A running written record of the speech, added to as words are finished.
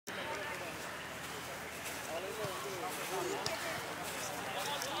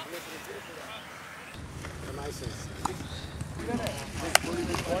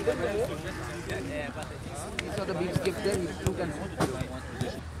These are the big skip there, you can.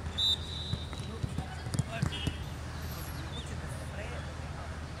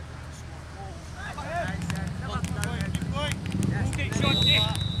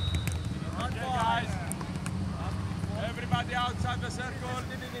 Everybody outside the circle,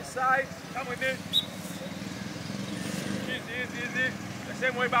 inside, come with me. Easy. The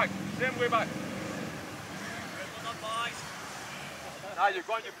same way back, Now you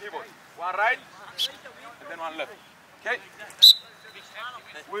go on your pivot. One right, and then one left. Okay?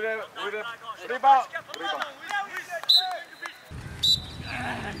 With a rebound.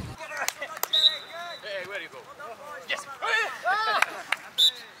 Hey, where do you go? Yes!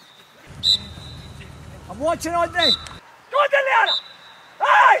 I'm watching on there. Go on there, Leona!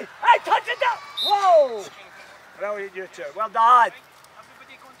 Hey! Hey, touch it down! Whoa! Brilliant, you two. Well done.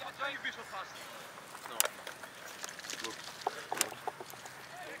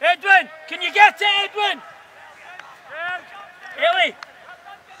 Edwin! Can you get to Edwin? Ellie!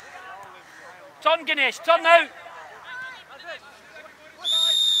 Turn, Ganesh, turn out!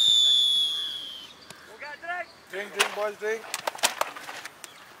 Drink, boys, drink.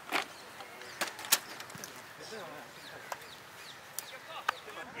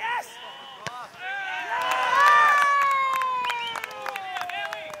 Yes!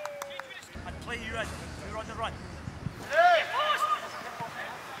 And play you in. You're on the run.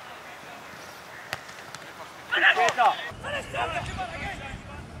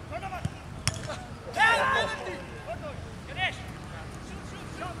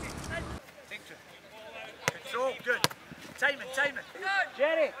 Control, good. Timing.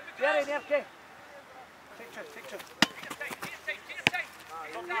 Jerry, there, okay. Take two.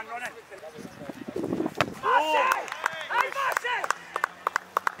 Run it. Marcy! Hey, Marcy!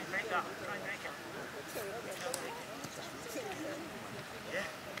 Make that. Try and make it. Yeah.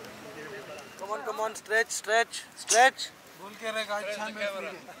 Come on, stretch.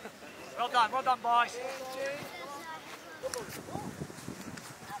 Well done, boys.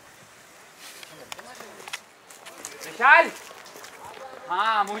 विशाल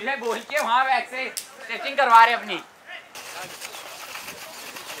हाँ मुझे बोल के वहाँ वैसे stretching करवा रहे अपनी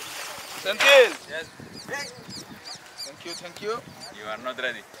Sentil. Yes. Thank you. You are not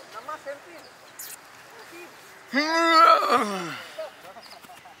ready.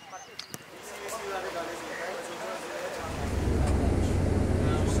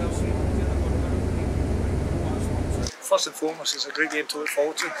 First and foremost, it's a great game to look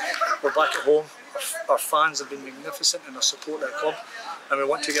forward to. We're back at home. Our fans have been magnificent in their support of the club, and we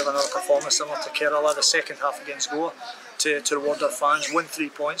want to give another performance similar to Kerala the second half against Goa to reward our fans, win 3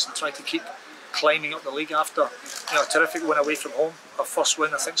 points and try to keep climbing up the league after a terrific win away from home. Our first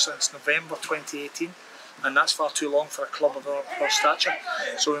win I think since November 2018, and that's far too long for a club of our stature,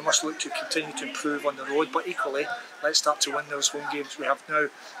 so we must look to continue to improve on the road, but equally let's start to win those home games. We have now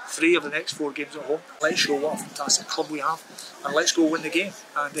 3 of the next 4 games at home. Let's show what a fantastic club we have, and let's go win the game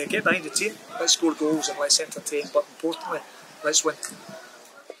and get behind the team. Let's score goals and let's entertain, but importantly let's win.